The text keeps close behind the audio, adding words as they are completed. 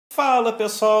Fala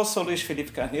pessoal, sou Luiz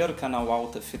Felipe Carneiro, canal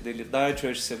Alta Fidelidade.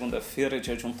 Hoje segunda-feira,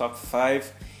 dia de um Top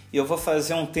 5, e eu vou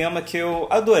fazer um tema que eu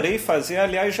adorei fazer,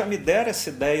 aliás já me deram essa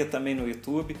ideia também no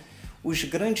YouTube, os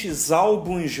grandes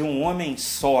álbuns de um homem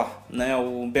só, né?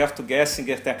 O Humberto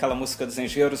Gessinger tem aquela música dos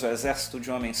Engenheiros, o Exército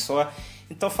de um Homem Só.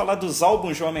 Então falar dos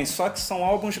álbuns de um homem só, que são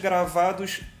álbuns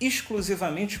gravados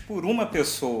exclusivamente por uma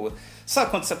pessoa.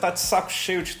 Sabe quando você está de saco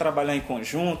cheio de trabalhar em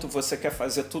conjunto, você quer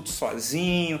fazer tudo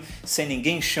sozinho, sem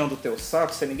ninguém enchendo o teu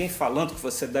saco, sem ninguém falando que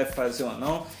você deve fazer ou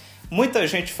não? Muita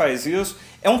gente faz isso.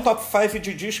 É um top 5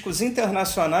 de discos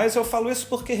internacionais. Eu falo isso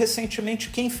porque recentemente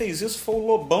quem fez isso foi o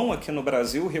Lobão aqui no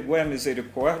Brasil, o Rigor e a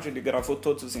Misericórdia. Ele gravou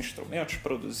todos os instrumentos,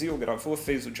 produziu, gravou,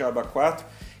 fez o Diabo 4,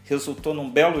 resultou num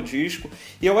belo disco.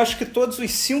 E eu acho que todos os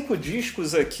 5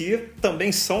 discos aqui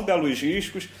também são belos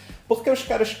discos, porque os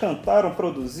caras cantaram,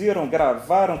 produziram,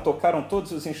 gravaram, tocaram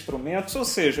todos os instrumentos, ou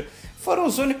seja, foram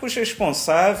os únicos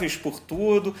responsáveis por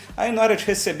tudo. Aí na hora de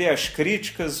receber as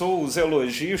críticas ou os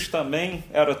elogios também,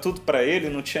 era tudo para ele,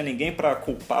 não tinha ninguém para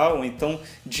culpar ou então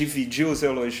dividir os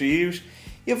elogios.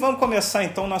 E vamos começar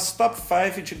então nosso top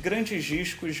 5 de grandes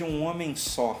discos de um homem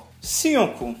só.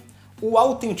 5. O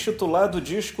auto-intitulado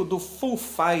disco do Foo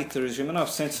Fighters, de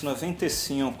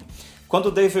 1995. Quando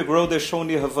o Dave Grohl deixou o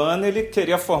Nirvana, ele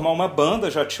queria formar uma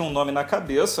banda, já tinha um nome na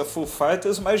cabeça, Foo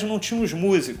Fighters, mas não tinha os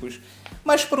músicos.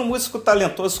 Mas para um músico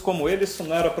talentoso como ele, isso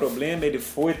não era problema, ele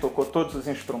foi, tocou todos os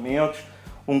instrumentos,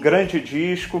 um grande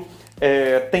disco.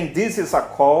 Tem This Is a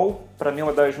Call, para mim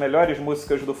uma das melhores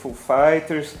músicas do Foo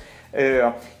Fighters.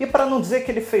 E para não dizer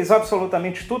que ele fez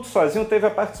absolutamente tudo sozinho, teve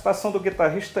a participação do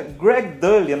guitarrista Greg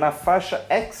Dulli na faixa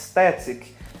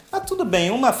Ecstatic. Ah, tudo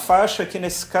bem, uma faixa que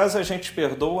nesse caso a gente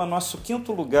perdoa, nosso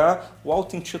 5º lugar, o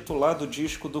auto-intitulado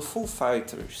disco do Foo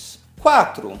Fighters.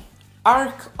 4.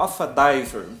 Ark of a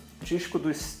Diver, disco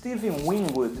do Steve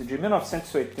Winwood, de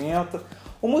 1980.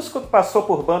 O músico que passou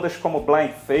por bandas como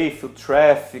Blind Faith, o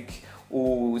Traffic,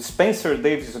 o Spencer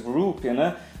Davis Group,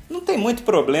 né? Não tem muito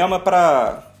problema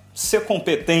para ser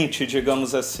competente,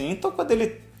 digamos assim. Então quando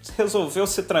ele resolveu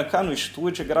se trancar no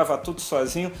estúdio e gravar tudo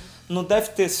sozinho, não deve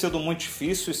ter sido muito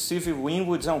difícil. O Steve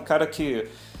Winwood é um cara que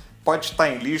pode estar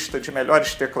em lista de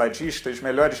melhores tecladistas,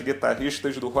 melhores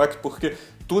guitarristas do rock, porque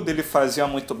tudo ele fazia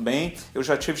muito bem. Eu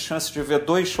já tive chance de ver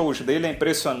 2 shows dele, é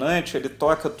impressionante, ele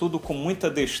toca tudo com muita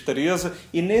destreza.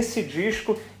 E nesse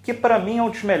disco, que para mim é um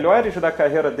dos melhores da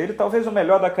carreira dele, talvez o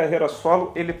melhor da carreira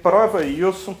solo, ele prova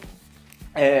isso.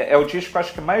 É o disco,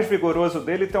 acho que mais vigoroso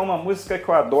dele. Tem uma música que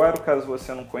eu adoro, caso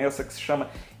você não conheça, que se chama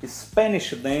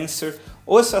Spanish Dancer.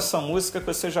 Ouça essa música que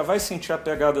você já vai sentir a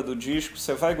pegada do disco,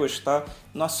 você vai gostar.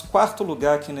 Nosso 4º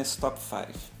lugar aqui nesse Top 5.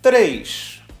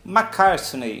 3.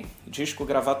 McCartney, disco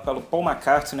gravado pelo Paul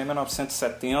McCartney em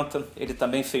 1970. Ele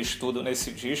também fez tudo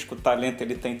nesse disco, o talento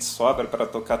ele tem de sobra para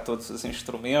tocar todos os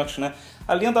instrumentos, né?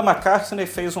 A Linda McCartney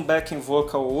fez um backing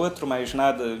vocal ou outro, mas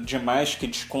nada demais que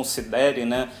desconsidere,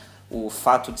 né, o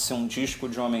fato de ser um disco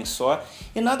de um homem só.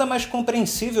 E nada mais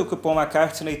compreensível que o Paul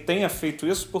McCartney tenha feito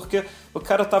isso, porque o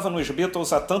cara estava nos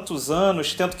Beatles há tantos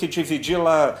anos, tendo que dividir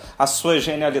lá a sua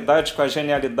genialidade com a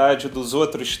genialidade dos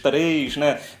outros 3,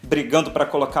 né? Brigando para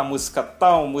colocar música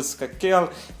tal, música aquela.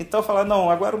 Então falar, não,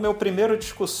 agora o meu primeiro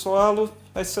disco solo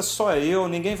vai ser só eu,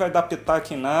 ninguém vai dar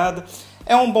pitaco em nada.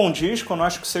 É um bom disco, eu não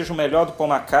acho que seja o melhor do Paul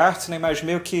McCartney, mas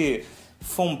meio que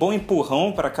foi um bom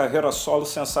empurrão para a carreira solo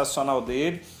sensacional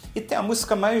dele. E tem a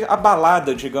música mais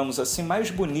abalada, digamos assim, mais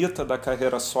bonita da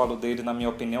carreira solo dele, na minha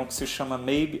opinião, que se chama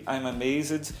Maybe I'm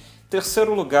Amazed.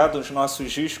 3º lugar dos nossos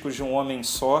discos de um homem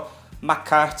só,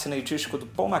 McCartney, disco do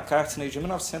Paul McCartney de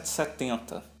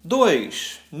 1970.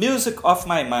 2. Music of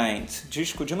My Mind,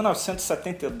 disco de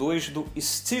 1972 do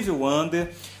Stevie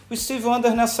Wonder. O Stevie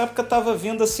Wonder nessa época estava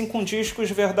vindo assim com discos,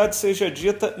 verdade seja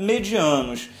dita,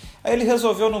 medianos. Aí ele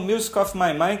resolveu no Music of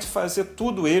My Mind fazer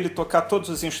tudo ele, tocar todos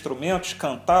os instrumentos,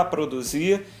 cantar,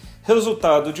 produzir.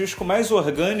 Resultado, o disco mais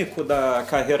orgânico da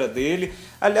carreira dele.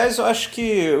 Aliás, eu acho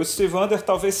que o Stevie Wonder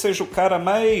talvez seja o cara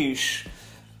mais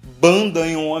banda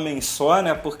em um homem só,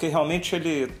 né? Porque realmente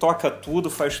ele toca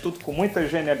tudo, faz tudo com muita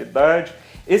genialidade.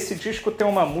 Esse disco tem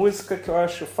uma música que eu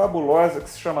acho fabulosa, que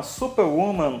se chama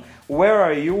Superwoman, Where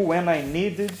Are You When I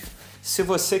Needed? Se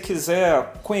você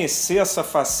quiser conhecer essa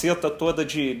faceta toda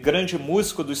de grande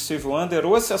músico do Stevie Wonder,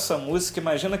 ouça essa música,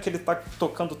 imagina que ele está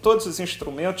tocando todos os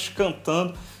instrumentos,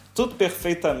 cantando, tudo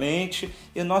perfeitamente.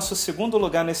 E nosso 2º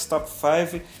lugar nesse Top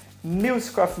 5,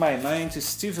 Music of My Mind,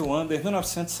 Stevie Wonder,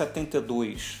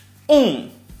 1972. 1.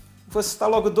 Vou citar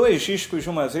logo 2 discos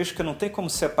de uma vez, que não tem como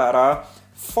separar.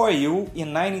 For You e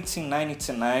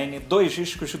 1999, dois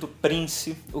discos do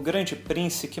Prince, o grande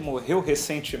Prince que morreu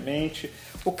recentemente.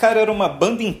 O cara era uma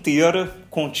banda inteira,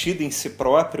 contida em si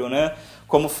próprio, né?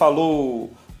 Como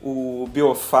falou o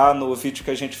Biofá no vídeo que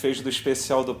a gente fez do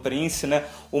especial do Prince, né?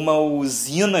 Uma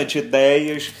usina de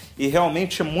ideias e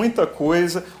realmente muita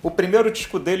coisa. O primeiro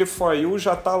disco dele, For You,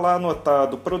 já está lá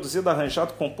anotado, produzido,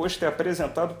 arranjado, composto e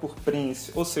apresentado por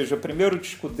Prince. Ou seja, o primeiro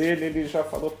disco dele, ele já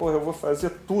falou, porra, eu vou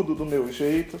fazer tudo do meu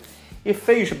jeito. E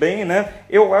fez bem, né?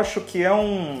 Eu acho que é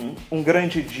um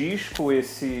grande disco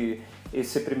esse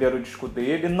primeiro disco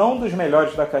dele, não dos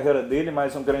melhores da carreira dele,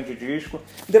 mas um grande disco.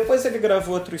 Depois ele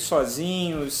gravou outros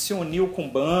sozinhos, se uniu com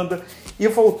banda e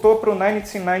voltou para o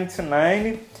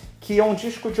 1999, que é um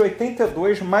disco de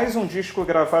 82, mais um disco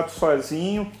gravado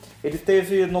sozinho. Ele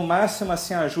teve, no máximo,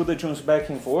 assim, a ajuda de uns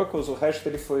backing vocals, o resto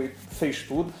ele fez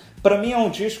tudo. Para mim é um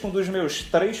disco, um dos meus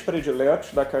 3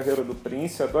 prediletos da carreira do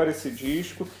Prince, adoro esse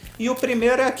disco. E o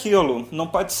primeiro é aquilo, não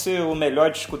pode ser o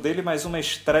melhor disco dele, mas uma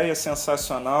estreia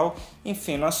sensacional.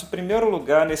 Enfim, nosso primeiro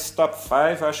lugar nesse top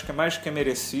 5, acho que é mais que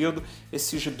merecido,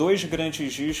 esses 2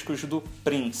 grandes discos do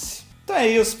Prince. Então é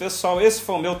isso, pessoal, esse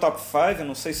foi o meu top 5,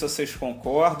 não sei se vocês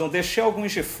concordam. Deixei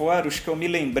alguns de fora, os que eu me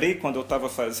lembrei quando eu estava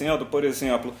fazendo, por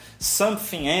exemplo,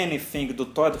 Something Anything, do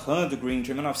Todd Rundgren,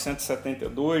 de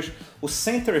 1972, o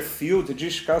Centerfield,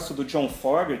 discaço do John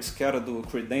Fogerty, que era do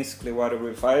Creedence Clearwater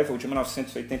Revival, de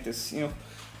 1985,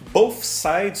 Both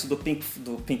Sides, do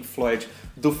Pink Floyd,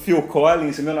 do Phil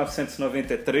Collins, em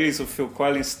 1993, o Phil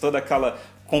Collins, toda aquela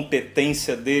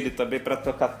competência dele também para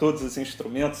tocar todos os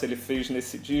instrumentos, ele fez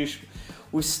nesse disco.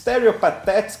 O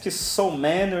Stereopathetic Soul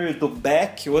Manor, do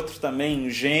Beck, outro também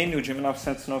gênio, de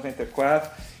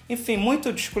 1994. Enfim,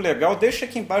 muito disco legal. Deixa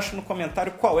aqui embaixo no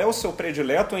comentário qual é o seu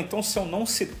predileto, ou então, se eu não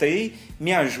citei,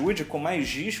 me ajude com mais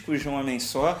discos de um homem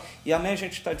só. E amanhã a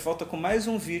gente está de volta com mais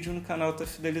um vídeo no canal Alta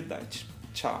Fidelidade.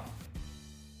 Tchau!